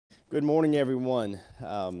Good morning, everyone.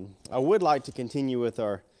 I would like to continue with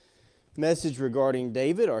our message regarding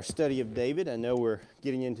David, our study of David. I know we're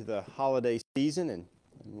getting into the holiday season, and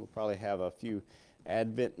we'll probably have a few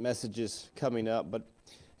Advent messages coming up. But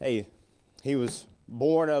hey, he was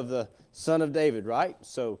born of the son of David, right?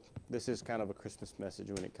 So this is kind of a Christmas message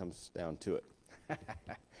when it comes down to it.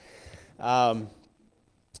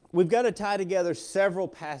 We've got to tie together several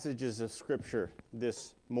passages of Scripture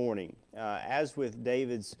this morning. As with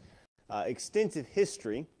David's extensive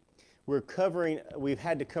history, we've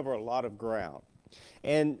had to cover a lot of ground.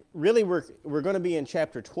 And really we're going to be in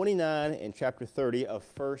chapter 29 and chapter 30 of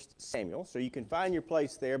 1 Samuel. So you can find your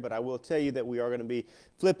place there, but I will tell you that we are going to be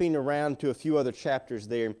flipping around to a few other chapters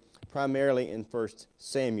there, primarily in 1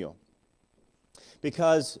 Samuel.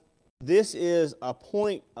 Because this is a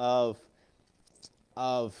point of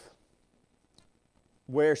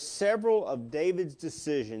where several of David's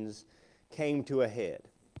decisions came to a head.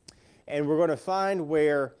 And we're going to find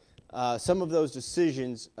where some of those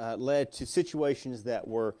decisions led to situations that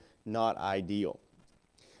were not ideal.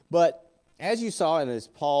 But as you saw, and as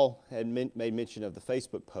Paul had made mention of the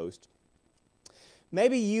Facebook post,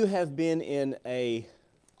 maybe you have been in an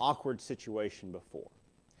awkward situation before.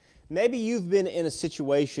 Maybe you've been in a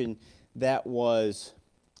situation that was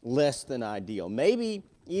less than ideal. Maybe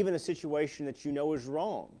even a situation that you know is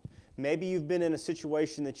wrong. Maybe you've been in a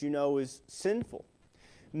situation that you know is sinful.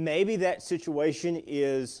 Maybe that situation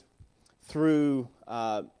is through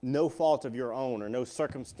no fault of your own or no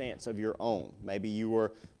circumstance of your own. Maybe you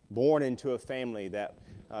were born into a family that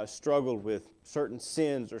struggled with certain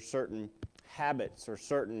sins or certain habits or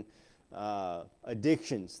certain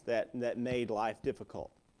addictions that made life difficult.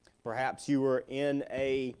 Perhaps you were in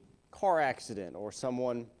a car accident or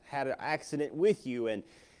someone had an accident with you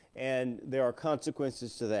and there are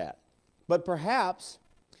consequences to that. But perhaps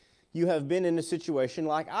you have been in a situation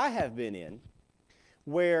like I have been in,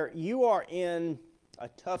 where you are in a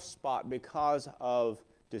tough spot because of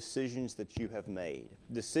decisions that you have made.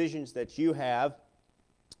 Decisions that you have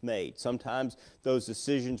made. Sometimes those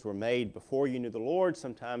decisions were made before you knew the Lord.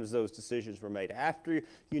 Sometimes those decisions were made after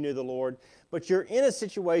you knew the Lord. But you're in a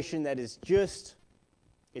situation that is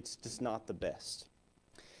it's just not the best.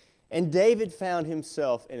 And David found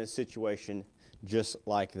himself in a situation just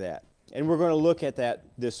like that. And we're going to look at that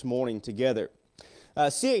this morning together.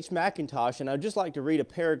 C.H. Mackintosh, and I'd just like to read a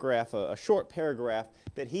paragraph, a short paragraph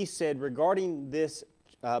that he said regarding this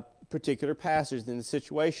particular passage in the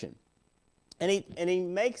situation. And he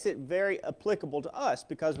makes it very applicable to us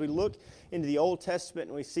because we look into the Old Testament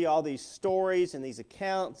and we see all these stories and these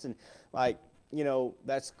accounts and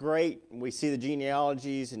that's great. We see the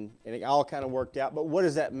genealogies and it all kind of worked out. But what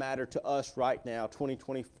does that matter to us right now,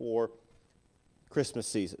 2024 Christmas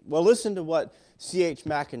season? Well, listen to what C.H.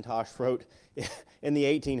 Mackintosh wrote in the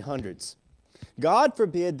 1800s. God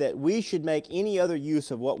forbid that we should make any other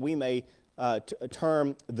use of what we may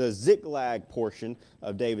term the Ziklag portion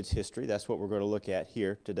of David's history. That's what we're going to look at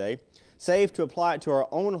here today. Save to apply it to our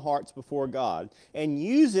own hearts before God and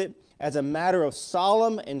use it as a matter of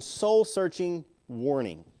solemn and soul-searching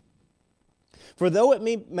warning. For though it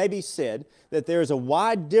may be said that there is a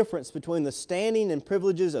wide difference between the standing and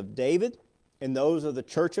privileges of David and those of the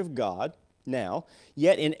church of God now,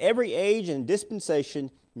 yet in every age and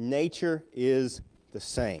dispensation, nature is the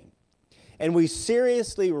same. And we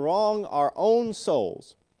seriously wrong our own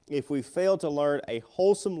souls if we fail to learn a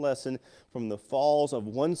wholesome lesson from the falls of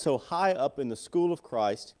one so high up in the school of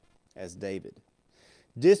Christ as David.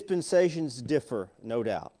 Dispensations differ, no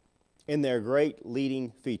doubt, in their great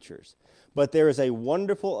leading features, but there is a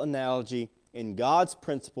wonderful analogy in God's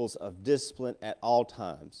principles of discipline at all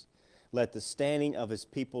times. Let the standing of His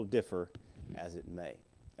people differ as it may.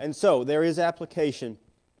 And so there is application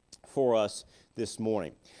for us this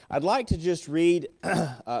morning. I'd like to just read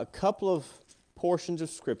a couple of portions of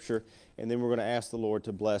Scripture, and then we're going to ask the Lord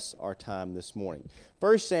to bless our time this morning.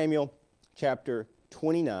 1 Samuel chapter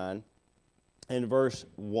 29 and verse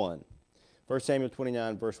 1. 1 Samuel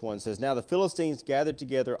 29 verse 1 says, Now the Philistines gathered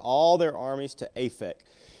together all their armies to Aphek,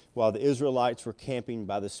 while the Israelites were camping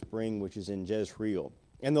by the spring which is in Jezreel.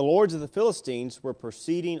 And the lords of the Philistines were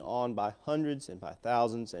proceeding on by hundreds and by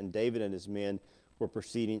thousands, and David and his men were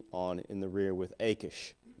proceeding on in the rear with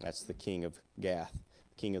Achish. That's the king of Gath,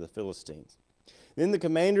 king of the Philistines. Then the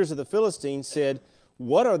commanders of the Philistines said,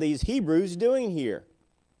 What are these Hebrews doing here?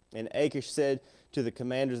 And Achish said to the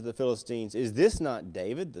commanders of the Philistines, Is this not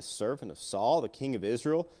David, the servant of Saul, the king of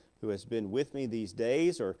Israel, who has been with me these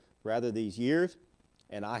days, or rather these years?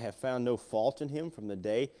 And I have found no fault in him from the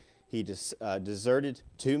day he deserted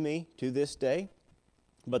to me to this day.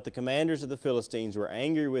 But the commanders of the Philistines were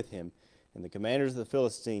angry with him And the commanders of the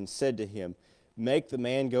Philistines said to him, "Make the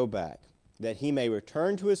man go back, that he may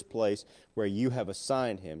return to his place where you have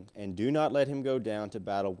assigned him, and do not let him go down to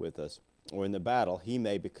battle with us, or in the battle he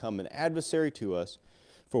may become an adversary to us.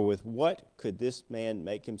 For with what could this man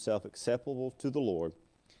make himself acceptable to the Lord,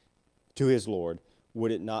 to his Lord?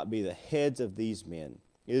 Would it not be the heads of these men?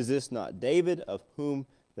 Is this not David, of whom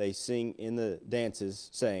they sing in the dances,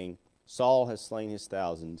 saying, Saul has slain his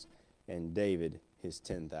thousands, and David his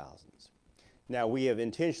 10,000s?" Now, we have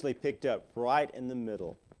intentionally picked up right in the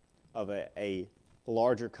middle of a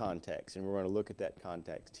larger context, and we're going to look at that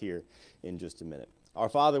context here in just a minute. Our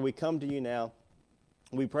Father, we come to you now.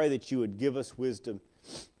 We pray that you would give us wisdom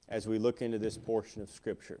as we look into this portion of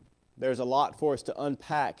Scripture. There's a lot for us to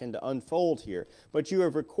unpack and to unfold here, but you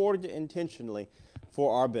have recorded it intentionally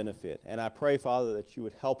for our benefit. And I pray, Father, that you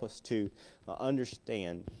would help us to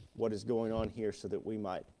understand what is going on here so that we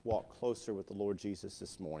might walk closer with the Lord Jesus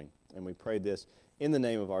this morning. And we pray this in the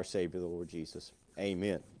name of our Savior, the Lord Jesus.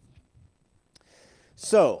 Amen.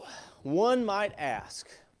 So, one might ask,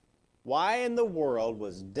 why in the world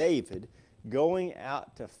was David going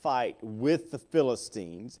out to fight with the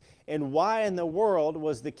Philistines? And why in the world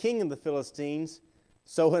was the king of the Philistines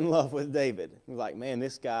so in love with David? He was like, man,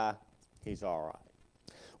 this guy, he's all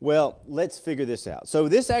right. Well, let's figure this out. So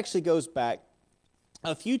this actually goes back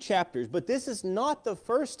a few chapters, but this is not the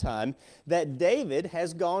first time that David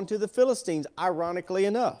has gone to the Philistines, ironically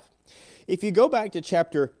enough. If you go back to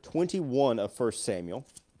chapter 21 of 1 Samuel,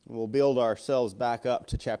 we'll build ourselves back up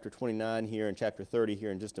to chapter 29 here and chapter 30 here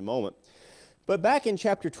in just a moment. But back in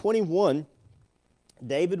chapter 21,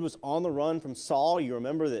 David was on the run from Saul. You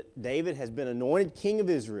remember that David has been anointed king of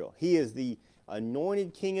Israel. He is the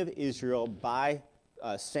anointed king of Israel by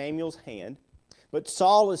Samuel's hand, but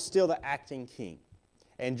Saul is still the acting king.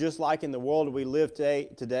 And just like in the world we live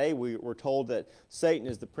today, we're told that Satan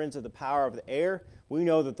is the prince of the power of the air. We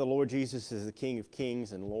know that the Lord Jesus is the King of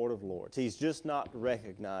kings and Lord of lords. He's just not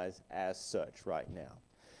recognized as such right now.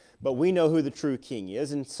 But we know who the true king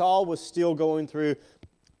is. And Saul was still going through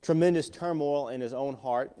tremendous turmoil in his own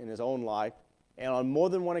heart, in his own life. And on more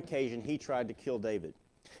than one occasion, he tried to kill David.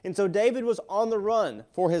 And so David was on the run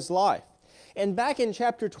for his life. And back in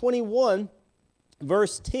chapter 21,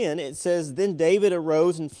 verse 10, it says, "Then David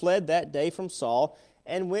arose and fled that day from Saul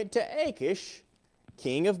and went to Achish,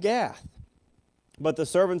 king of Gath. But the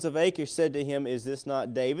servants of Achish said to him, Is this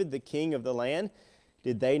not David, the king of the land?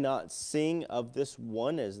 Did they not sing of this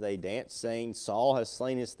one as they danced, saying, Saul has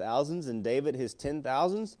slain his thousands and David his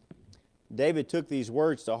 10,000s? David took these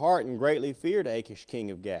words to heart and greatly feared Achish,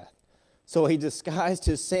 king of Gath. So he disguised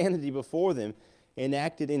his sanity before them and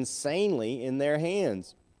acted insanely in their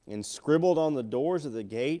hands, and scribbled on the doors of the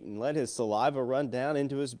gate, and let his saliva run down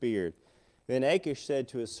into his beard. Then Achish said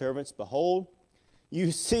to his servants, Behold,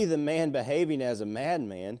 you see the man behaving as a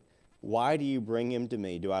madman. Why do you bring him to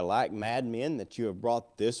me? Do I lack madmen that you have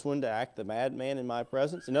brought this one to act the madman in my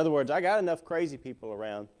presence? In other words, I got enough crazy people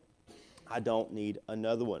around. I don't need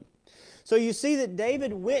another one. So you see that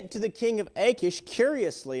David went to the king of Achish,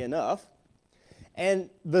 curiously enough, and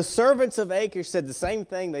the servants of Achish said the same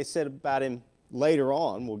thing they said about him later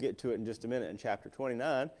on. We'll get to it in just a minute in chapter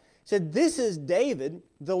 29. Said, this is David,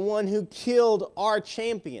 the one who killed our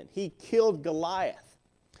champion. He killed Goliath.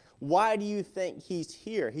 Why do you think he's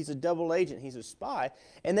here? He's a double agent. He's a spy.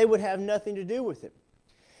 And they would have nothing to do with him.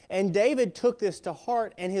 And David took this to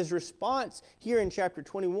heart, and his response here in chapter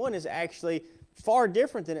 21 is actually far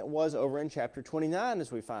different than it was over in chapter 29,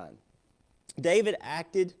 as we find. David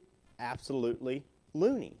acted absolutely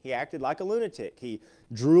loony. He acted like a lunatic. He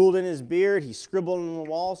drooled in his beard. He scribbled on the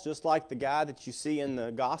walls, just like the guy that you see in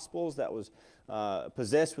the Gospels that was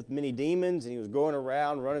possessed with many demons, and he was going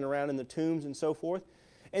around, running around in the tombs and so forth.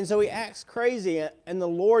 And so he acts crazy, and the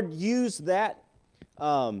Lord used that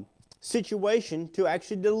situation to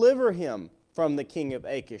actually deliver him from the king of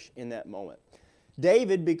Achish in that moment.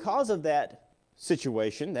 David, because of that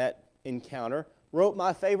situation, that encounter, wrote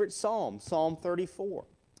my favorite psalm, Psalm 34.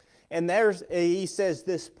 And he says,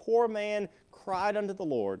 this poor man cried unto the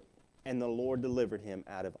Lord, and the Lord delivered him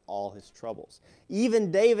out of all his troubles. Even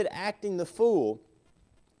David acting the fool,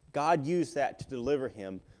 God used that to deliver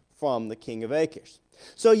him from the king of Achish.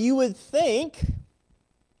 So you would think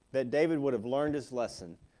that David would have learned his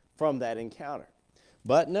lesson from that encounter.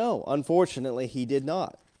 But no, unfortunately, he did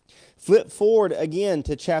not. Flip forward again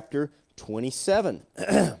to chapter 27.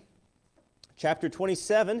 Chapter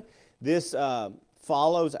 27, this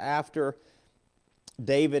follows after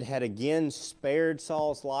David had again spared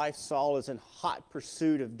Saul's life. Saul is in hot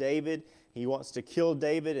pursuit of David. He wants to kill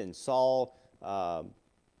David, and Saul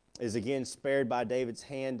is again spared by David's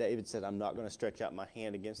hand. David said, I'm not going to stretch out my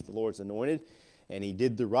hand against the Lord's anointed. And he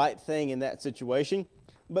did the right thing in that situation.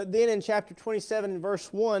 But then in chapter 27 and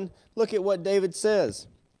verse 1, look at what David says.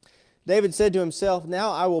 David said to himself,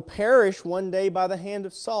 now I will perish one day by the hand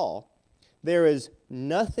of Saul. There is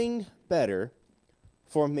nothing better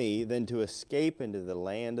for me than to escape into the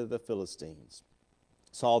land of the Philistines.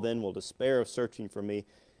 Saul then will despair of searching for me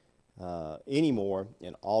anymore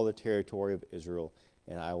in all the territory of Israel,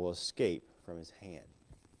 and I will escape from his hand.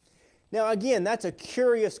 Now again, that's a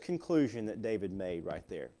curious conclusion that David made right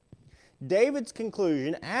there. David's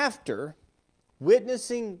conclusion after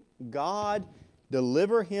witnessing God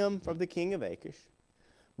deliver him from the king of Achish,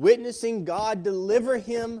 witnessing God deliver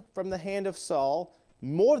him from the hand of Saul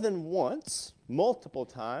more than once, multiple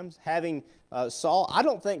times, having Saul. I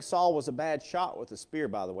don't think Saul was a bad shot with a spear,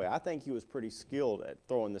 by the way. I think he was pretty skilled at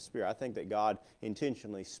throwing the spear. I think that God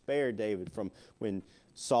intentionally spared David from when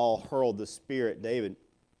Saul hurled the spear at David.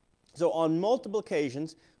 So on multiple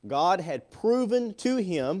occasions, God had proven to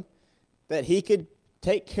him that he could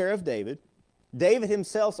take care of David. David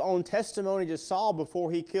himself's own testimony to Saul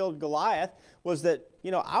before he killed Goliath was that,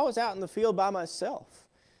 I was out in the field by myself.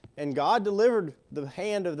 And God delivered the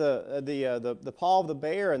hand of the paw of the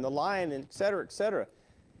bear and the lion, et cetera, et cetera.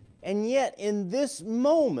 And yet, in this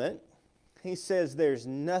moment, he says, there's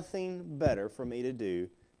nothing better for me to do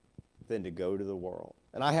than to go to the world.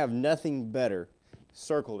 And I have nothing better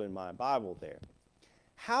circled in my Bible there.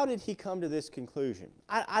 How did he come to this conclusion?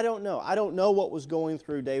 I don't know. I don't know what was going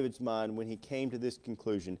through David's mind when he came to this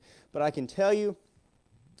conclusion. But I can tell you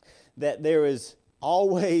that there is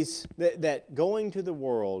always, that going to the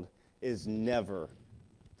world is never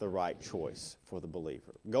the right choice for the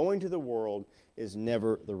believer. Going to the world is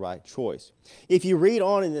never the right choice. If you read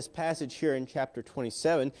on in this passage here in chapter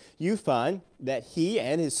 27, you find that he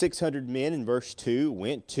and his 600 men in verse 2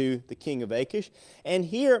 went to the king of Achish. And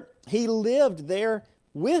here he lived there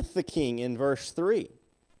with the king in verse 3.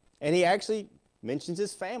 And he actually mentions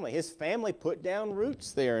his family. His family put down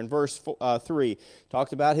roots there in verse 3.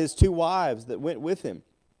 Talked about his 2 wives that went with him.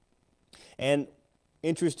 And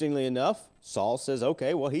interestingly enough, Saul says,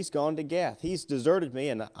 okay, well, he's gone to Gath. He's deserted me,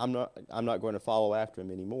 and I'm not going to follow after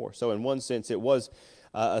him anymore. So in one sense, it was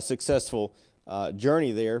a successful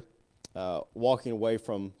journey there, walking away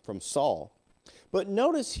from Saul. But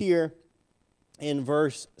notice here in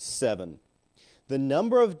verse 7, the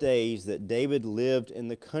number of days that David lived in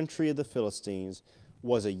the country of the Philistines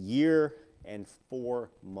was 1 year and 4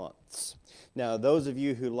 months. Now, those of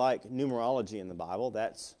you who like numerology in the Bible,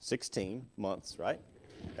 that's 16 months, right?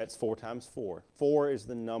 That's 4 times 4. 4 is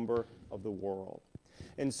the number of the world.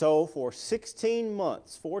 And so for 16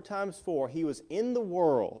 months, 4 times 4, he was in the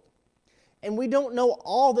world. And we don't know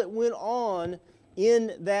all that went on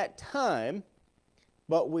in that time,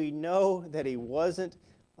 but we know that he wasn't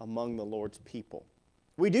among the Lord's people.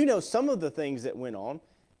 We do know some of the things that went on.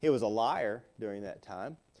 He was a liar during that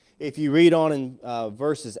time. If you read on in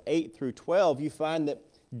verses 8 through 12, you find that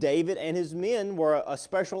David and his men were a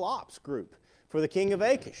special ops group for the king of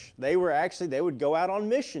Achish. They would go out on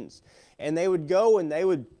missions, and they would go and they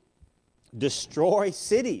would destroy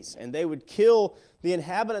cities, and they would kill the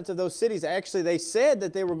inhabitants of those cities. Actually, they said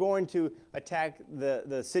that they were going to attack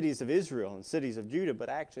the cities of Israel and cities of Judah, but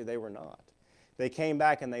actually they were not. They came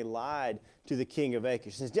back and they lied to the king of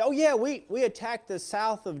Achish. They said, oh yeah, we attacked the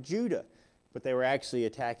south of Judah. But they were actually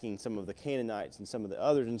attacking some of the Canaanites and some of the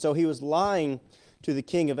others. And so he was lying to the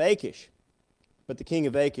king of Achish. But the king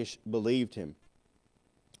of Achish believed him.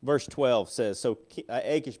 Verse 12 says, so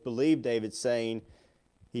Achish believed David, saying,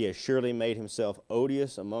 he has surely made himself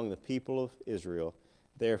odious among the people of Israel.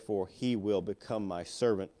 Therefore he will become my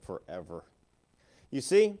servant forever. You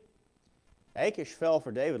see, Achish fell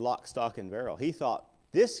for David lock, stock, and barrel. He thought,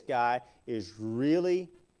 this guy is really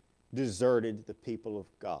deserted the people of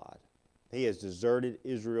God. He has deserted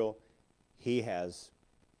Israel. He has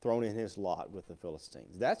thrown in his lot with the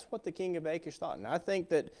Philistines. That's what the king of Achish thought. And I think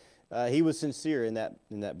that he was sincere in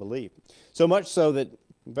that belief. So much so that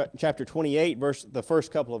chapter 28, the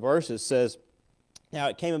first couple of verses says, now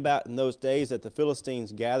it came about in those days that the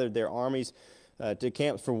Philistines gathered their armies to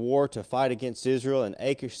camps for war to fight against Israel. And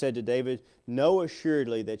Achish said to David, know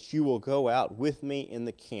assuredly that you will go out with me in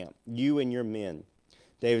the camp, you and your men.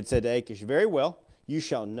 David said to Achish, very well. You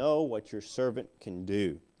shall know what your servant can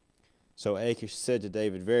do. So Achish said to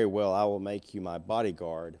David, very well, I will make you my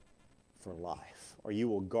bodyguard for life. Or you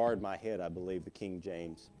will guard my head, I believe the King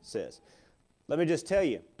James says. Let me just tell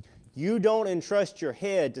you, you don't entrust your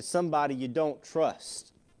head to somebody you don't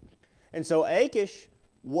trust. And so Achish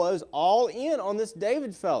was all in on this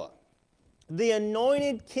David fella, the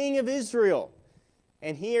anointed king of Israel.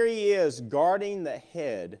 And here he is guarding the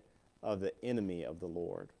head of the enemy of the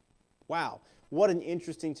Lord. Wow, what an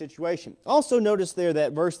interesting situation. Also notice there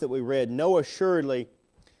that verse that we read, know assuredly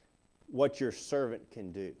what your servant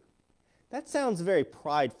can do. That sounds very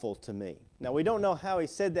prideful to me. Now, we don't know how he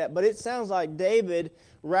said that, but it sounds like David,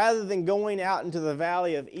 rather than going out into the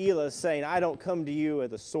valley of Elah saying, I don't come to you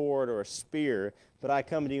with a sword or a spear, but I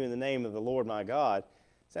come to you in the name of the Lord my God.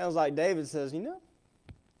 Sounds like David says, you know,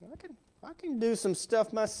 I can do some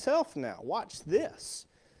stuff myself now. Watch this.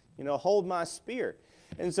 You know, hold my spear.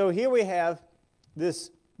 And so here we have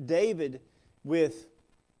this David with,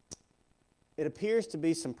 it appears to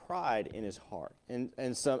be some pride in his heart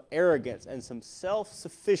and some arrogance and some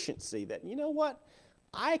self-sufficiency that, you know what,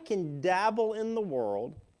 I can dabble in the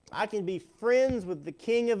world, I can be friends with the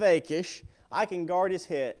king of Achish, I can guard his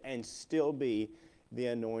head and still be the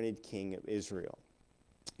anointed king of Israel.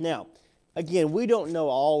 Now, again, we don't know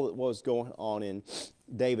all that was going on in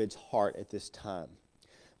David's heart at this time.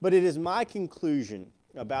 But it is my conclusion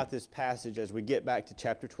about this passage as we get back to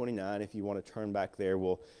chapter 29. If you want to turn back there,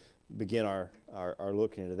 we'll begin our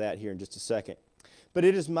looking into that here in just a second. But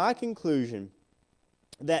it is my conclusion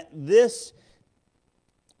that this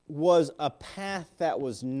was a path that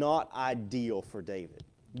was not ideal for David.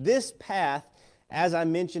 This path, as I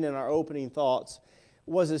mentioned in our opening thoughts,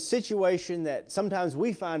 was a situation that sometimes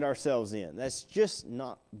we find ourselves in. That's just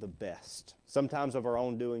not the best. Sometimes of our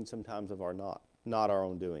own doing, sometimes of our not our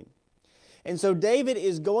own doing. And so David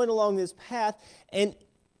is going along this path, and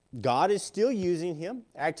God is still using him.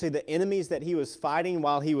 Actually, the enemies that he was fighting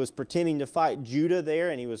while he was pretending to fight Judah there,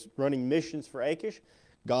 and he was running missions for Achish,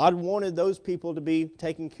 God wanted those people to be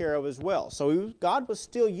taken care of as well. So God was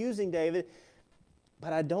still using David,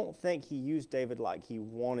 but I don't think he used David like he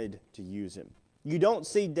wanted to use him. You don't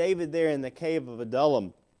see David there in the cave of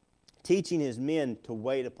Adullam teaching his men to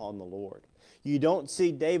wait upon the Lord. You don't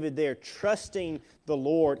see David there trusting the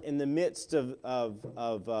Lord in the midst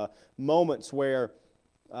of moments where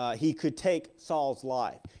he could take Saul's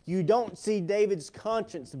life. You don't see David's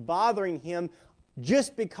conscience bothering him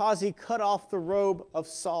just because he cut off the robe of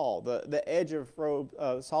Saul, the edge of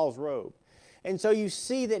Saul's robe. And so you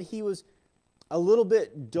see that he was a little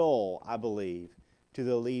bit dull, I believe, to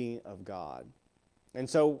the leading of God. And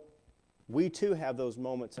so we too have those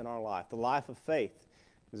moments in our life. The life of faith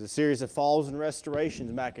is a series of falls and restorations,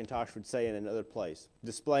 McIntosh would say in another place,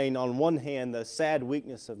 displaying on one hand the sad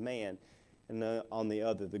weakness of man, and on the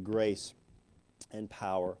other the grace and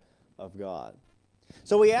power of God.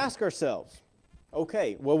 So we ask ourselves,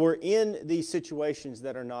 okay, well, we're in these situations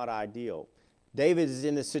that are not ideal. David is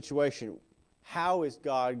in this situation. How is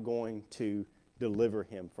God going to deliver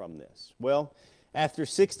him from this? Well, after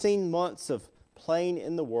 16 months of playing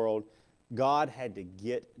in the world, God had to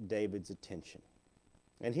get David's attention.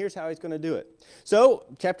 And here's how he's going to do it. So,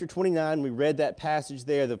 chapter 29, we read that passage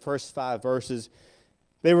there, the first 5 verses.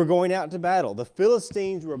 They were going out to battle. The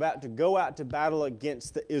Philistines were about to go out to battle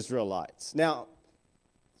against the Israelites. Now,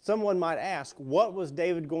 someone might ask, what was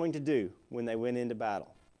David going to do when they went into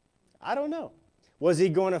battle? I don't know. Was he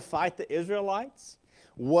going to fight the Israelites?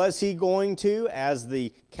 Was he going to, as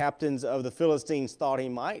the captains of the Philistines thought he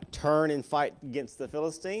might, turn and fight against the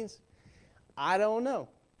Philistines? I don't know.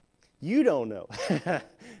 You don't know.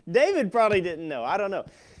 David probably didn't know. I don't know.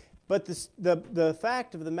 But the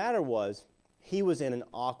fact of the matter was, he was in an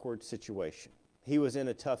awkward situation. He was in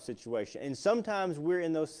a tough situation. And sometimes we're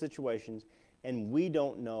in those situations and we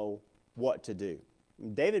don't know what to do.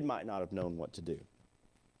 David might not have known what to do.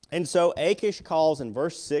 And so Achish calls in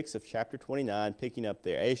verse 6 of chapter 29, picking up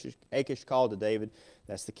there. Achish called to David,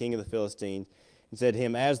 that's the king of the Philistines, and said to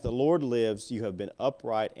him, as the Lord lives, you have been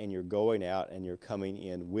upright, and you're going out, and you're coming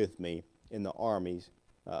in with me in the armies,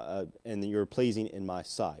 and you're pleasing in my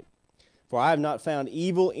sight. For I have not found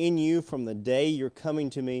evil in you from the day you're coming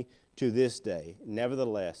to me to this day.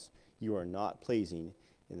 Nevertheless, you are not pleasing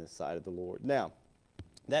in the sight of the Lord. Now,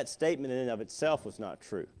 that statement in and of itself was not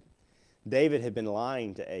true. David had been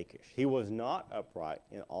lying to Achish. He was not upright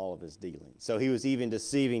in all of his dealings. So he was even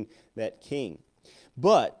deceiving that king.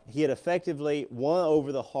 But he had effectively won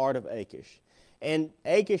over the heart of Achish. And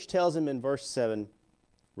Achish tells him in verse 7,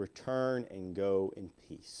 return and go in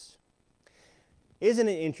peace. Isn't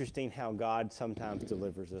it interesting how God sometimes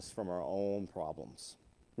delivers us from our own problems?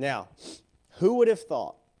 Now, who would have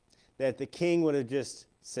thought that the king would have just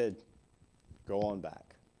said, go on back.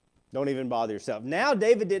 Don't even bother yourself. Now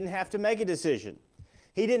David didn't have to make a decision.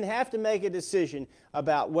 He didn't have to make a decision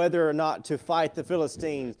about whether or not to fight the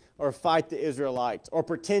Philistines or fight the Israelites or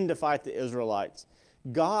pretend to fight the Israelites.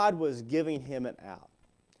 God was giving him an out.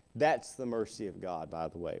 That's the mercy of God, by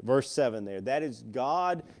the way. Verse 7 there, that is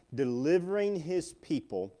God delivering his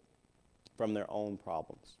people from their own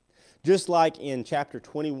problems. Just like in chapter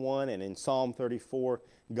 21 and in Psalm 34,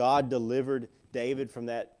 God delivered David from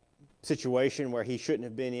that situation where he shouldn't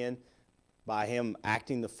have been in by him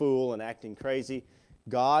acting the fool and acting crazy.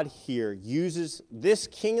 God here uses this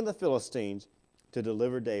king of the Philistines to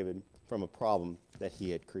deliver David from a problem that he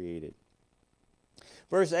had created.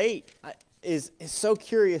 Verse 8 is so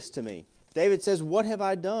curious to me. David says, "What have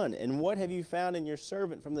I done, and what have you found in your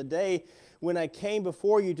servant from the day when I came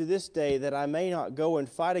before you to this day, that I may not go and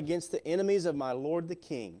fight against the enemies of my Lord the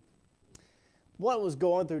king?" What was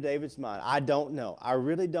going through David's mind? I don't know. I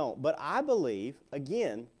really don't. But I believe,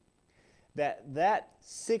 again, that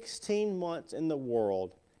 16 months in the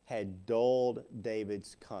world had dulled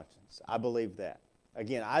David's conscience. I believe that.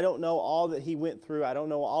 Again, I don't know all that he went through. I don't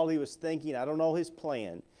know all he was thinking. I don't know his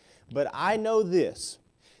plan. But I know this,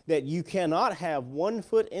 that you cannot have one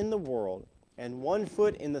foot in the world and one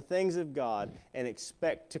foot in the things of God and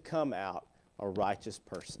expect to come out a righteous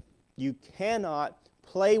person. You cannot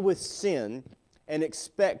play with sin and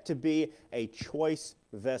expect to be a choice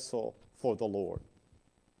vessel for the Lord.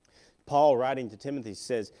 Paul, writing to Timothy,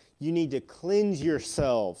 says, you need to cleanse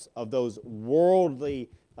yourselves of those worldly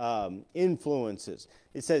influences.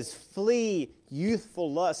 It says, flee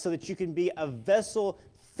youthful lust so that you can be a vessel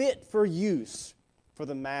fit for use for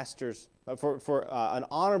the master's, an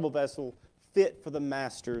honorable vessel fit for the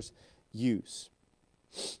master's use.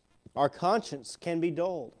 Our conscience can be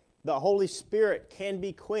dulled. The Holy Spirit can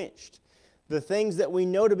be quenched. The things that we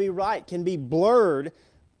know to be right can be blurred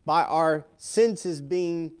by our senses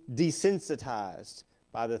being desensitized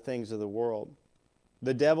by the things of the world.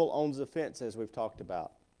 The devil owns the fence, as we've talked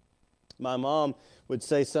about. My mom would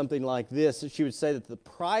say something like this. She would say that the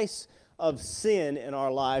price of sin in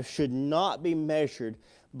our lives should not be measured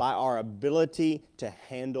by our ability to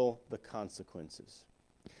handle the consequences.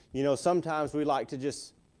 You know, sometimes we like to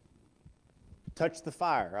just touch the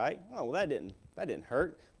fire, right? Oh, well, that didn't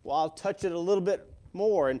hurt. Well, I'll touch it a little bit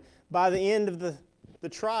more. And by the end of the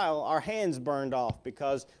trial, our hands burned off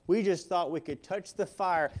because we just thought we could touch the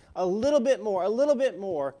fire a little bit more.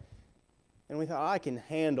 And we thought, I can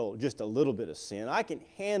handle just a little bit of sin. I can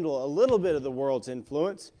handle a little bit of the world's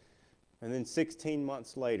influence. And then 16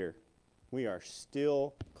 months later, we are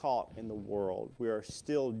still caught in the world. We are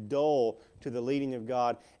still dull to the leading of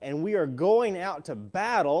God. And we are going out to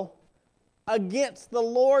battle against the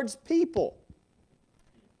Lord's people.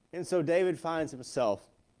 And so David finds himself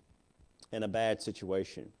in a bad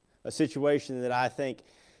situation. A situation that I think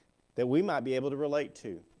that we might be able to relate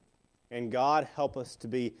to. And God help us to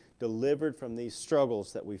be delivered from these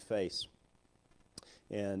struggles that we face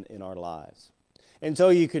in our lives. And so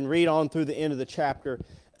you can read on through the end of the chapter.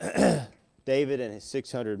 David and his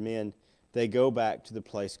 600 men, they go back to the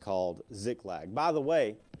place called Ziklag. By the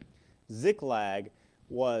way, Ziklag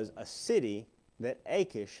was a city that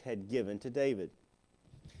Achish had given to David.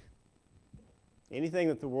 Anything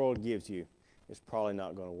that the world gives you is probably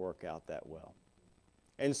not going to work out that well.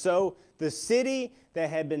 And so the city that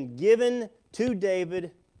had been given to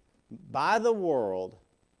David by the world,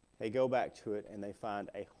 they go back to it and they find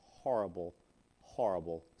a horrible,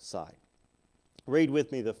 horrible sight. Read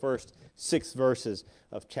with me the first 6 verses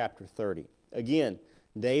of chapter 30. Again,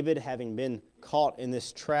 David, having been caught in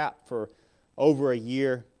this trap for over a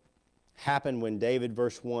year, happened when David,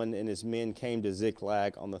 verse 1, and his men came to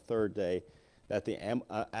Ziklag on the 3rd day, that the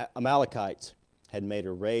Amalekites had made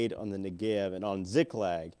a raid on the Negev and on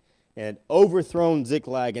Ziklag, and had overthrown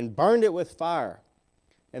Ziklag and burned it with fire.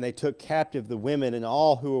 And they took captive the women and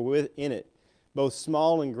all who were within it, both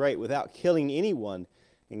small and great, without killing anyone,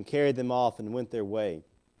 and carried them off and went their way.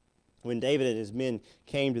 When David and his men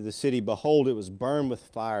came to the city, behold, it was burned with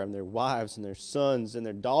fire, and their wives and their sons and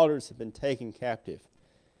their daughters had been taken captive.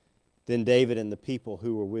 Then David and the people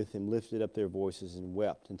who were with him lifted up their voices and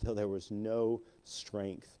wept until there was no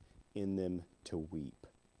strength in them to weep.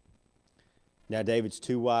 Now David's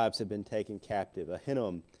 2 wives had been taken captive,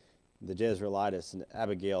 Ahinoam the Jezreelitess and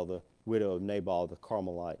Abigail the widow of Nabal the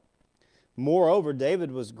Carmelite. Moreover,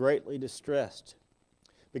 David was greatly distressed,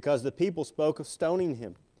 because the people spoke of stoning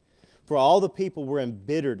him. For all the people were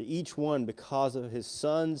embittered, each one because of his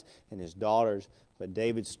sons and his daughters. But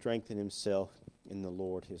David strengthened himself in the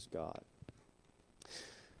Lord his God.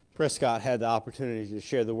 Prescott had the opportunity to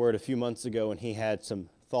share the word a few months ago, and he had some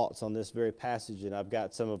thoughts on this very passage, and I've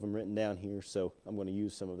got some of them written down here, so I'm going to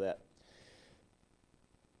use some of that.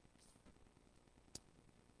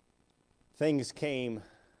 Things came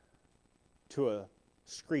to a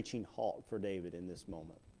screeching halt for David in this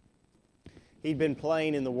moment. He'd been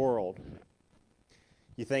playing in the world.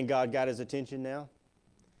 You think God got his attention now?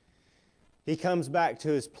 He comes back to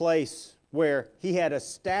his place where he had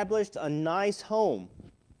established a nice home.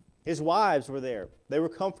 His wives were there. They were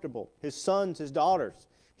comfortable. His sons, his daughters,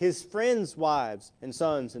 his friends' wives and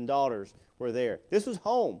sons and daughters were there. This was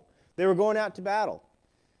home. They were going out to battle.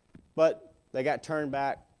 But they got turned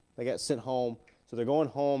back. They got sent home. So they're going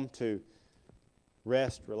home to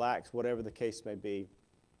rest, relax, whatever the case may be.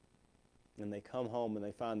 And they come home and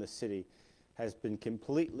they find the city has been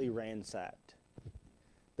completely ransacked.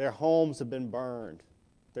 Their homes have been burned.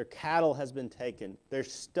 Their cattle has been taken. Their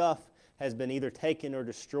stuff has been either taken or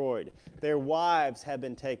destroyed. Their wives have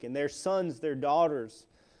been taken. Their sons, their daughters,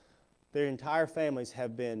 their entire families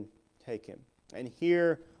have been taken. And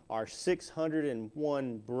here are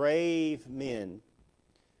 601 brave men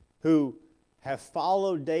who have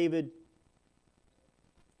followed David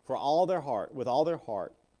for all their heart, with all their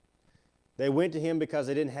heart. They went to him because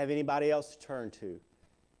they didn't have anybody else to turn to.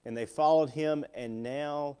 And they followed him, and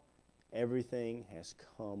now everything has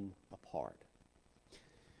come apart.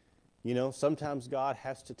 You know, sometimes God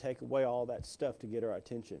has to take away all that stuff to get our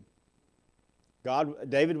attention.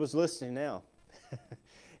 David was listening now.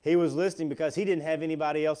 He was listening because he didn't have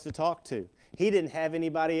anybody else to talk to. He didn't have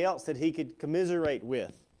anybody else that he could commiserate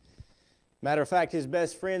with. Matter of fact, his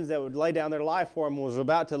best friends that would lay down their life for him was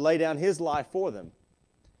about to lay down his life for them.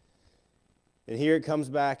 And here it comes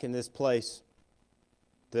back in this place,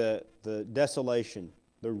 the desolation,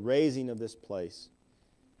 the razing of this place.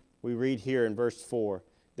 We read here in verse 4,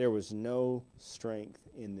 there was no strength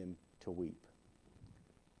in them to weep.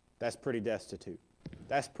 That's pretty destitute.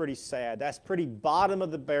 That's pretty sad. That's pretty bottom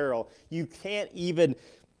of the barrel. You can't even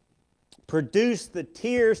produce the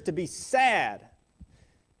tears to be sad.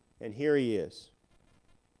 And here he is.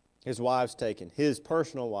 His wives taken, his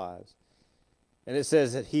personal wives. And it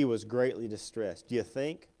says that he was greatly distressed. Do you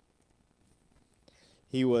think?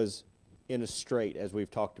 He was in a strait, as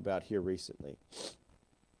we've talked about here recently.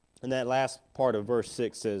 And that last part of verse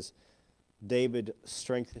 6 says, David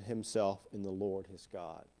strengthened himself in the Lord his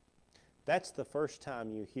God. That's the first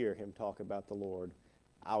time you hear him talk about the Lord,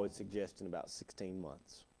 I would suggest, in about 16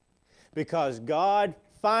 months. Because God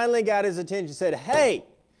finally got his attention and said, hey,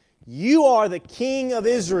 you are the king of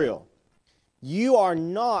Israel. You are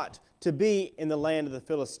not to be in the land of the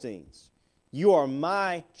Philistines. You are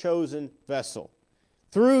my chosen vessel.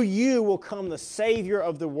 Through you will come the Savior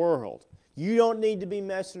of the world. You don't need to be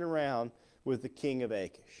messing around with the king of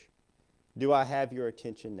Achish. Do I have your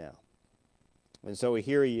attention now? And so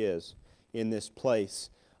here he is in this place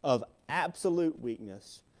of absolute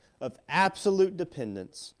weakness, of absolute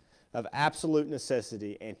dependence, of absolute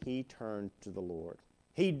necessity, and he turned to the Lord.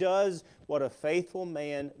 He does what a faithful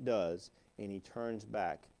man does, and he turns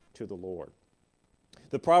back to the Lord.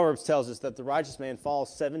 The Proverbs tells us that the righteous man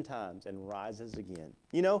falls 7 times and rises again.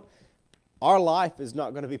 You know, our life is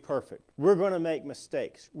not going to be perfect. We're going to make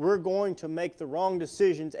mistakes. We're going to make the wrong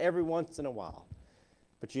decisions every once in a while.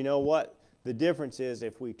 But you know what? The difference is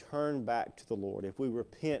if we turn back to the Lord, if we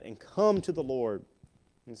repent and come to the Lord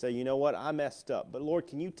and say, you know what, I messed up. But Lord,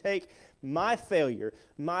 can you take my failure,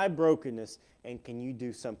 my brokenness, and can you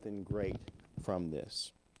do something great from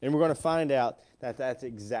this? And we're going to find out that that's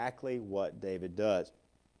exactly what David does.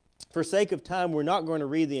 For sake of time, we're not going to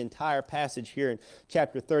read the entire passage here in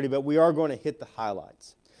chapter 30, but we are going to hit the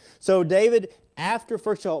highlights. So David, after,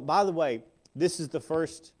 first of all, by the way, this is the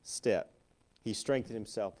first step. He strengthened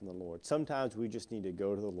himself in the Lord. Sometimes we just need to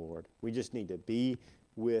go to the Lord. We just need to be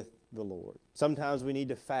with the Lord. Sometimes we need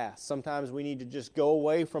to fast. Sometimes we need to just go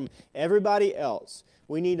away from everybody else.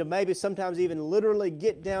 We need to maybe sometimes even literally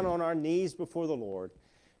get down on our knees before the Lord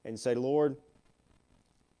and say, Lord,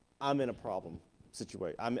 I'm in a problem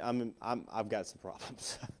situation. I've got some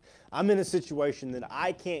problems. I'm in a situation that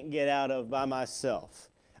I can't get out of by myself.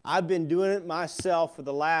 I've been doing it myself for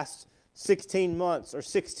the last 16 months or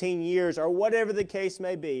 16 years or whatever the case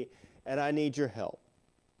may be, and I need your help.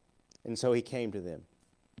 And so he came to them.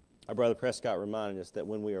 Our brother Prescott reminded us that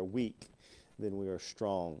when we are weak, then we are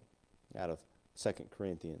strong, out of 2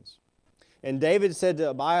 Corinthians. And David said to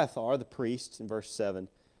Abiathar, the priest, in verse 7,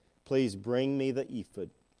 please bring me the ephod.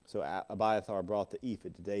 So Abiathar brought the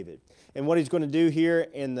ephod to David. And what he's going to do here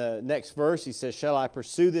in the next verse, he says, shall I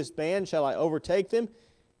pursue this band? Shall I overtake them?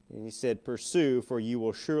 And he said, pursue, for you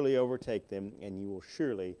will surely overtake them, and you will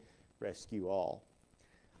surely rescue all.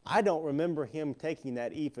 I don't remember him taking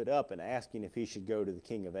that ephod up and asking if he should go to the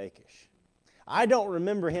king of Achish. I don't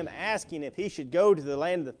remember him asking if he should go to the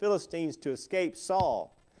land of the Philistines to escape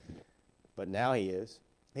Saul. But now he is.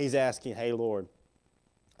 He's asking, hey, Lord,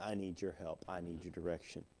 I need your help. I need your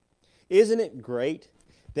direction. Isn't it great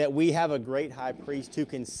that we have a great high priest who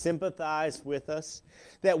can sympathize with us,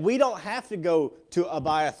 that we don't have to go to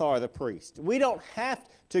Abiathar the priest. We don't have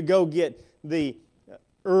to go get the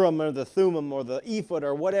Urim or the Thummim or the ephod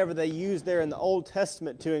or whatever they used there in the Old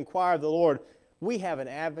Testament to inquire of the Lord. We have an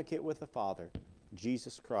advocate with the Father,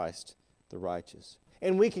 Jesus Christ the righteous.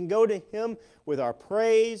 And we can go to Him with our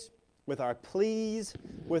praise, with our pleas,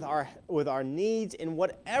 with our needs. In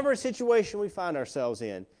whatever situation we find ourselves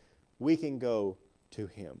in, we can go to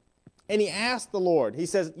Him. And he asked the Lord, he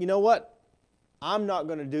says, you know what? I'm not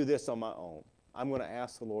going to do this on my own. I'm going to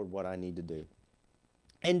ask the Lord what I need to do.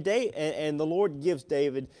 And the Lord gives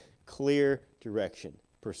David clear direction.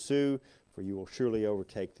 Pursue, for you will surely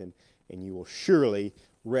overtake them, and you will surely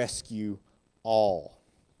rescue all.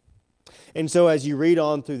 And so as you read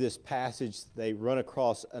on through this passage, they run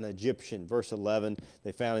across an Egyptian. Verse 11,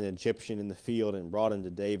 they found an Egyptian in the field and brought him to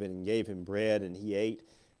David and gave him bread, and he ate.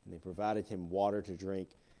 And they provided him water to drink.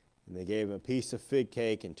 And they gave him a piece of fig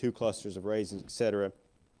cake and 2 clusters of raisins, etc.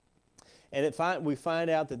 And we find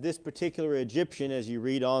out that this particular Egyptian, as you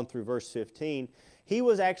read on through verse 15, he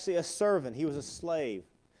was actually a servant. He was a slave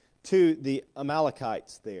to the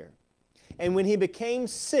Amalekites there. And when he became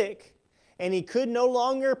sick and he could no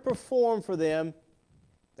longer perform for them,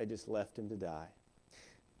 they just left him to die.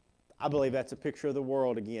 I believe that's a picture of the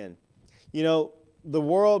world again. You know, the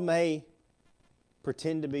world may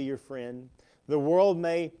pretend to be your friend. The world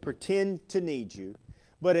may pretend to need you.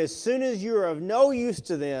 But as soon as you're of no use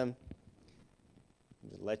to them,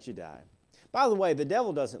 just let you die. By the way, the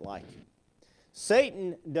devil doesn't like you.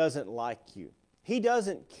 Satan doesn't like you. He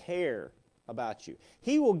doesn't care about you.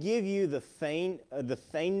 He will give you the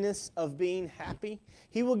feigness of being happy.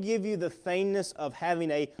 He will give you the feigness of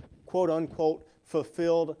having a quote-unquote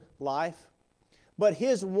fulfilled life. But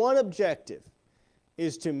his one objective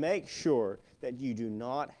is to make sure that you do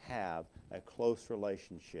not have a close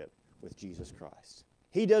relationship with Jesus Christ.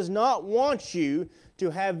 He does not want you to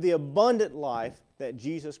have the abundant life that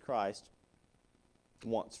Jesus Christ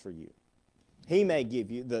wants for you. He may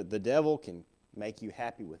give you, the devil can make you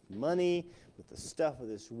happy with money, with the stuff of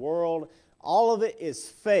this world. All of it is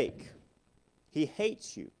fake. He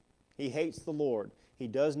hates you. He hates the Lord. He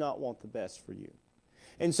does not want the best for you.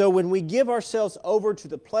 And so when we give ourselves over to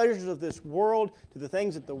the pleasures of this world, to the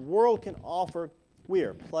things that the world can offer, we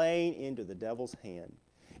are playing into the devil's hand.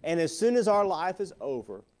 And as soon as our life is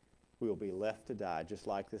over, we will be left to die, just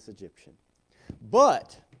like this Egyptian.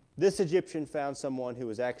 But this Egyptian found someone who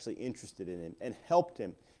was actually interested in him and helped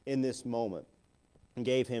him in this moment and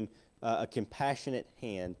gave him a compassionate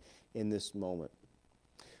hand in this moment.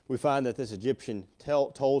 We find that this Egyptian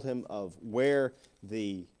told him of where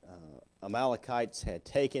the Amalekites had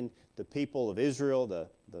taken the people of Israel,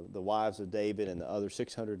 the wives of David and the other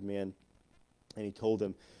 600 men, and he told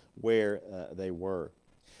them where they were.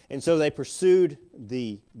 And so they pursued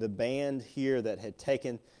the band here that had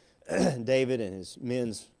taken David and his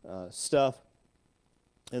men's stuff,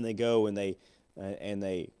 and they go and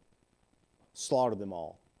they slaughter them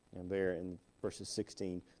all. And there in verses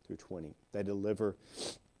 16 through 20, they deliver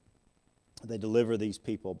these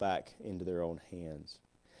people back into their own hands.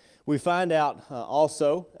 We find out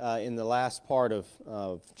also in the last part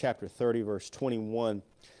of chapter 30, verse 21,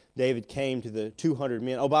 David came to the 200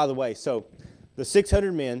 men. Oh, by the way, so the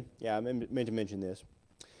 600 men, I meant to mention this.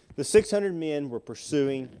 The 600 men were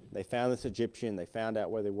pursuing. They found this Egyptian. They found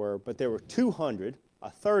out where they were. But there were 200, a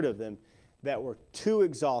third of them, that were too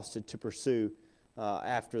exhausted to pursue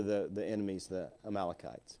after the enemies, the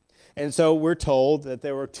Amalekites. And so we're told that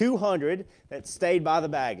there were 200 that stayed by the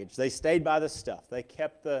baggage. They stayed by the stuff. They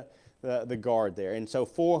kept the guard there. And so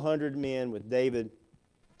 400 men with David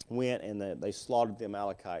went and they slaughtered the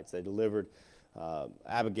Amalekites. They delivered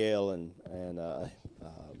Abigail and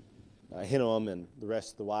Ahinoam and the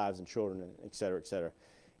rest of the wives and children, et cetera,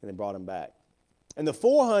 and they brought them back. And the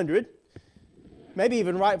 400, maybe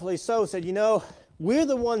even rightfully so, said, you know, we're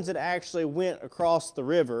the ones that actually went across the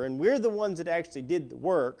river, and we're the ones that actually did the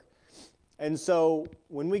work. And so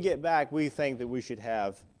when we get back, we think that we should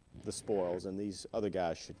have the spoils, and these other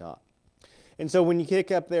guys should not. And so when you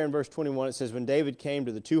kick up there in verse 21, it says, when David came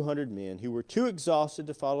to the 200 men who were too exhausted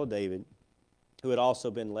to follow David, who had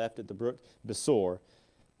also been left at the brook Besor,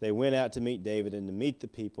 they went out to meet David and to meet the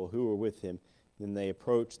people who were with him. Then they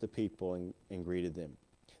approached the people and greeted them.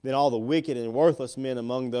 Then all the wicked and worthless men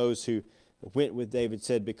among those who went with David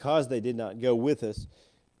said, because they did not go with us,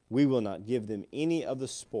 we will not give them any of the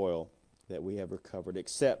spoil that we have recovered,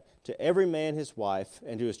 except to every man his wife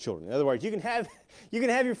and to his children. In other words, you can have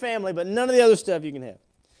your family, but none of the other stuff you can have.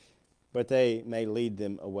 But they may lead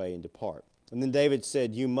them away and depart. And then David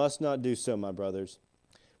said, you must not do so, my brothers.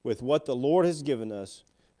 With what the Lord has given us,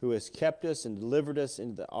 who has kept us and delivered us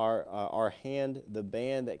into our hand, the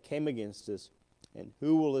band that came against us, and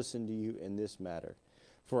who will listen to you in this matter?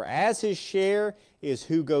 For as his share is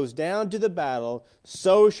who goes down to the battle,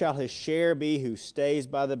 so shall his share be who stays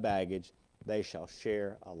by the baggage. They shall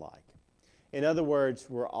share alike." In other words,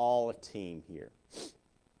 we're all a team here.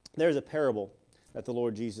 There's a parable that the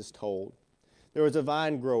Lord Jesus told. There was a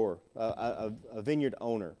vine grower, a vineyard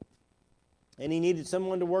owner, and he needed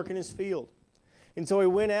someone to work in his field. And so he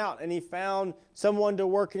went out and he found someone to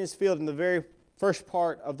work in his field in the very first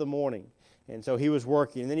part of the morning. And so he was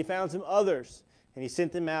working. And then he found some others, and he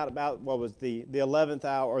sent them out about, what was the 11th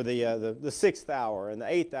hour, or the 6th hour, and the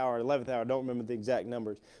 8th hour, 11th hour. I don't remember the exact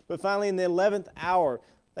numbers. But finally, in the 11th hour,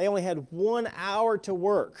 they only had 1 hour to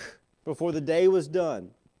work before the day was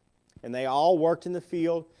done. And they all worked in the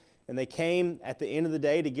field, and they came at the end of the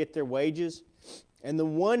day to get their wages. And the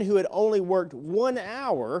one who had only worked 1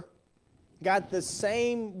 hour got the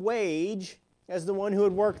same wage as the one who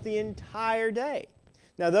had worked the entire day.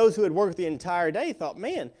 Now, those who had worked the entire day thought,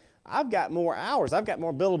 man, I've got more hours. I've got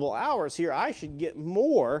more billable hours here. I should get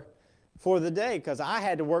more for the day because I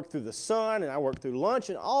had to work through the sun and I worked through lunch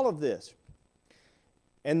and all of this.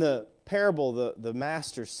 And the parable, the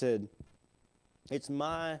master said, it's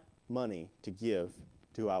my money to give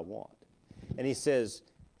to who I want. And he says,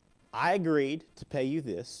 I agreed to pay you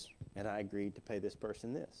this, and I agreed to pay this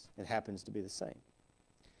person this. It happens to be the same.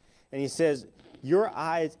 And he says, your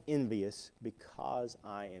eye is envious because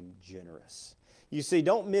I am generous. You see,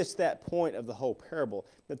 don't miss that point of the whole parable,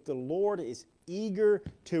 that the Lord is eager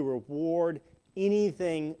to reward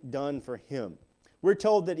anything done for him. We're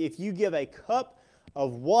told that if you give a cup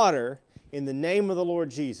of water in the name of the Lord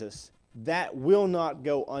Jesus, that will not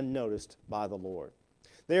go unnoticed by the Lord.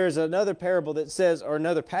 There is another parable that says, or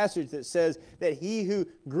another passage that says, that he who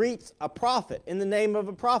greets a prophet in the name of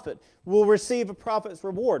a prophet will receive a prophet's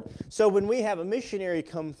reward. So when we have a missionary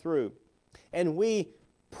come through and we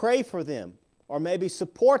pray for them, or maybe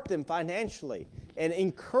support them financially and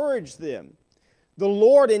encourage them, the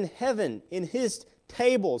Lord in heaven, in his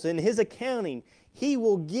tables, in his accounting, he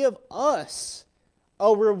will give us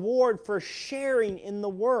a reward for sharing in the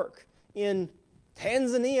work in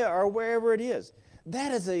Tanzania or wherever it is.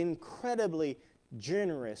 That is an incredibly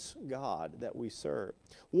generous God that we serve.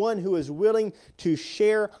 One who is willing to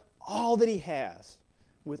share all that he has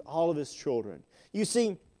with all of his children. You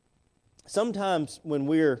see, sometimes when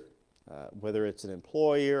we're, whether it's an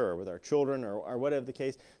employer or with our children or whatever the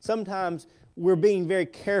case, sometimes we're being very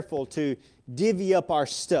careful to divvy up our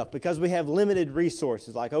stuff because we have limited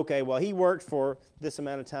resources. Like, okay, well, he worked for this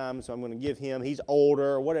amount of time, so I'm going to give him. He's older,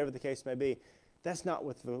 or whatever the case may be. That's not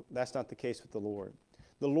the case with the Lord.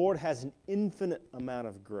 The Lord has an infinite amount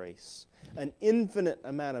of grace, an infinite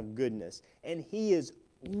amount of goodness, and he is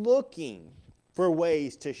looking for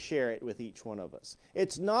ways to share it with each one of us.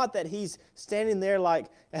 It's not that he's standing there like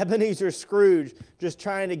Ebenezer Scrooge, just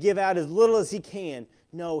trying to give out as little as he can.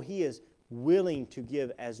 No, he is willing to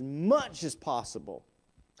give as much as possible.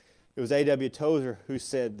 It was A.W. Tozer who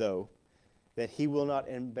said, though, that he will not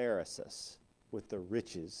embarrass us with the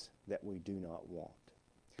riches that we do not want.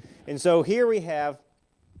 And so here we have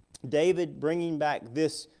David bringing back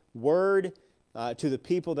this word to the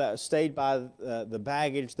people that stayed by the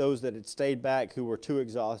baggage, those that had stayed back who were too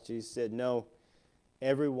exhausted. He said, no,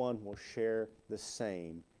 everyone will share the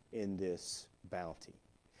same in this bounty.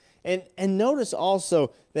 And notice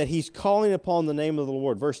also that he's calling upon the name of the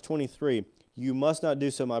Lord. Verse 23, you must not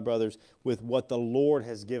do so, my brothers, with what the Lord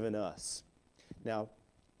has given us. Now,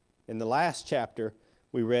 in the last chapter,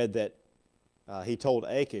 we read that he told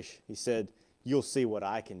Achish, he said, you'll see what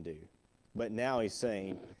I can do. But now he's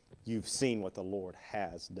saying, you've seen what the Lord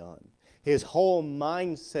has done. His whole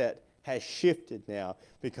mindset has shifted now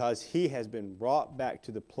because he has been brought back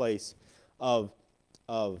to the place of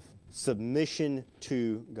submission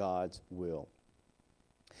to God's will.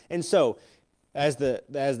 And so, as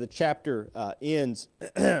the chapter ends,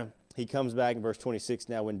 he comes back in verse 26.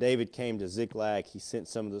 Now, when David came to Ziklag, he sent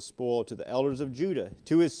some of the spoil to the elders of Judah,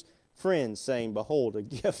 to his friends, saying, behold, a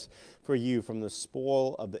gift for you from the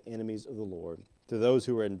spoil of the enemies of the Lord, to those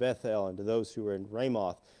who were in Bethel, and to those who were in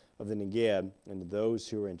Ramoth of the Negeb, and to those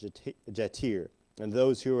who were in Jatir, and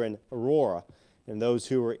those who were in Aurora, and those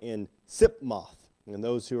who were in Sipmoth, and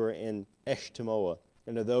those who were in Eshtemoa,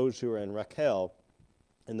 and to those who were in Raquel,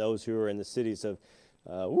 and those who were in the cities of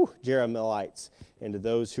Jerahmeelites, and to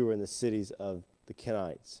those who were in the cities of the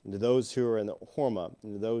Kenites, and to those who were in the Hormah,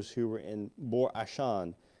 and to those who were in Bor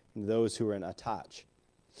Ashan, and those who were in Atach,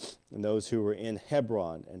 and those who were in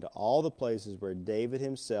Hebron, and to all the places where David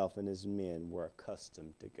himself and his men were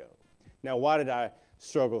accustomed to go. Now, why did I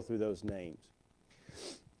struggle through those names?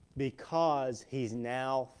 Because he's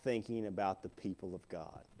now thinking about the people of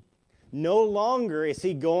God. No longer is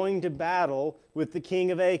he going to battle with the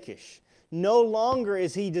king of Achish. No longer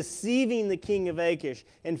is he deceiving the king of Achish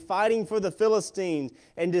and fighting for the Philistines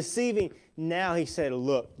and deceiving. Now he said,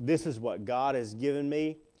 look, this is what God has given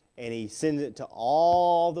me. And he sends it to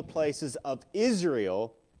all the places of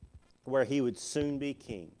Israel where he would soon be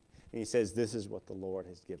king. And he says, this is what the Lord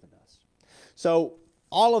has given us. So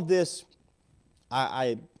all of this,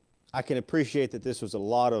 I can appreciate that this was a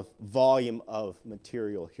lot of volume of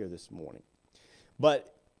material here this morning.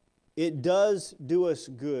 But it does do us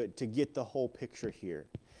good to get the whole picture here.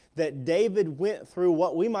 That David went through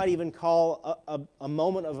what we might even call a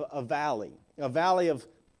moment of a valley of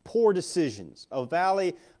poor decisions, a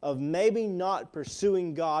valley of maybe not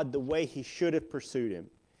pursuing God the way he should have pursued him.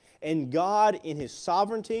 And God in his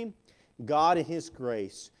sovereignty, God in his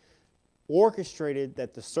grace, orchestrated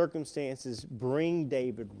that the circumstances bring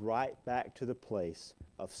David right back to the place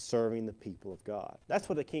of serving the people of God. That's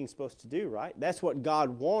what a king's supposed to do, right? That's what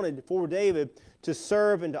God wanted for David, to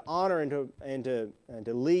serve and to honor and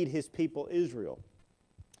to lead his people Israel.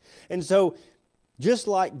 And so, just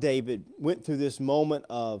like David went through this moment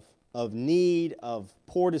of need, of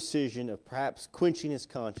poor decision, of perhaps quenching his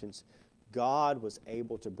conscience, God was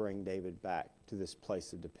able to bring David back to this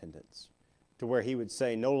place of dependence, to where he would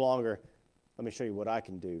say, no longer, let me show you what I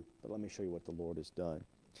can do, but let me show you what the Lord has done.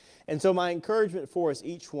 And so my encouragement for us,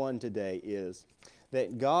 each one today, is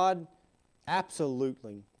that God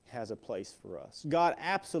absolutely has a place for us. God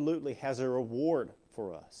absolutely has a reward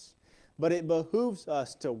for us. But it behooves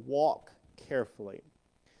us to walk carefully.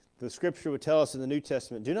 The Scripture would tell us in the New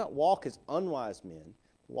Testament, do not walk as unwise men,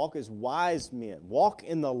 walk as wise men. Walk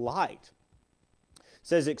in the light. It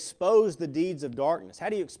says, expose the deeds of darkness. How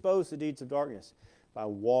do you expose the deeds of darkness? By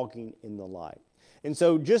walking in the light. And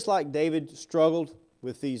so just like David struggled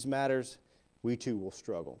with these matters, we too will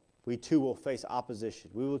struggle. We too will face opposition.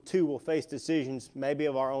 Too will face decisions, maybe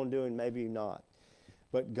of our own doing, maybe not.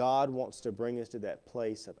 But God wants to bring us to that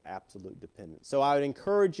place of absolute dependence. So I would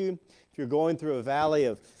encourage you, if you're going through a valley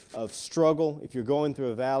of struggle, if you're going through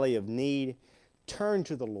a valley of need, turn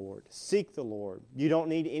to the Lord. Seek the Lord. You don't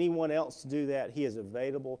need anyone else to do that. He is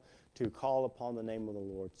available to call upon the name of the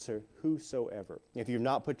Lord, so whosoever. If you've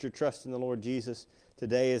not put your trust in the Lord Jesus,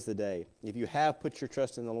 today is the day. If you have put your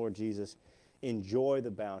trust in the Lord Jesus, enjoy the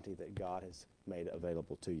bounty that God has made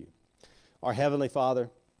available to you. Our Heavenly Father,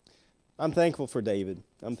 I'm thankful for David.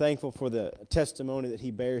 I'm thankful for the testimony that he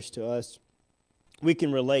bears to us. We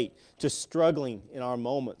can relate to struggling in our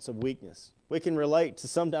moments of weakness. We can relate to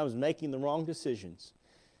sometimes making the wrong decisions.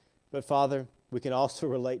 But Father, we can also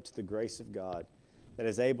relate to the grace of God that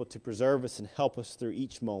is able to preserve us and help us through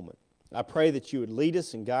each moment. I pray that you would lead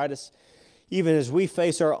us and guide us even as we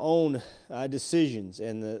face our own decisions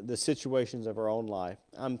and the situations of our own life.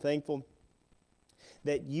 I'm thankful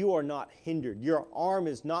that you are not hindered. Your arm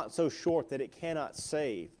is not so short that it cannot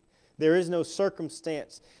save. There is no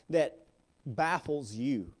circumstance that baffles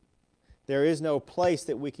you. There is no place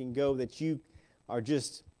that we can go that you are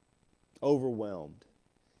just overwhelmed.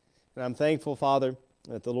 And I'm thankful, Father,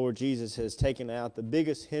 that the Lord Jesus has taken out the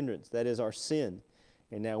biggest hindrance, that is our sin.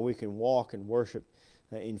 And now we can walk and worship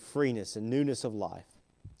in freeness and newness of life.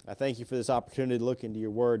 I thank you for this opportunity to look into your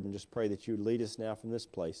word and just pray that you would lead us now from this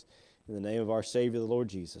place. In the name of our Savior, the Lord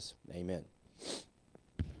Jesus. Amen.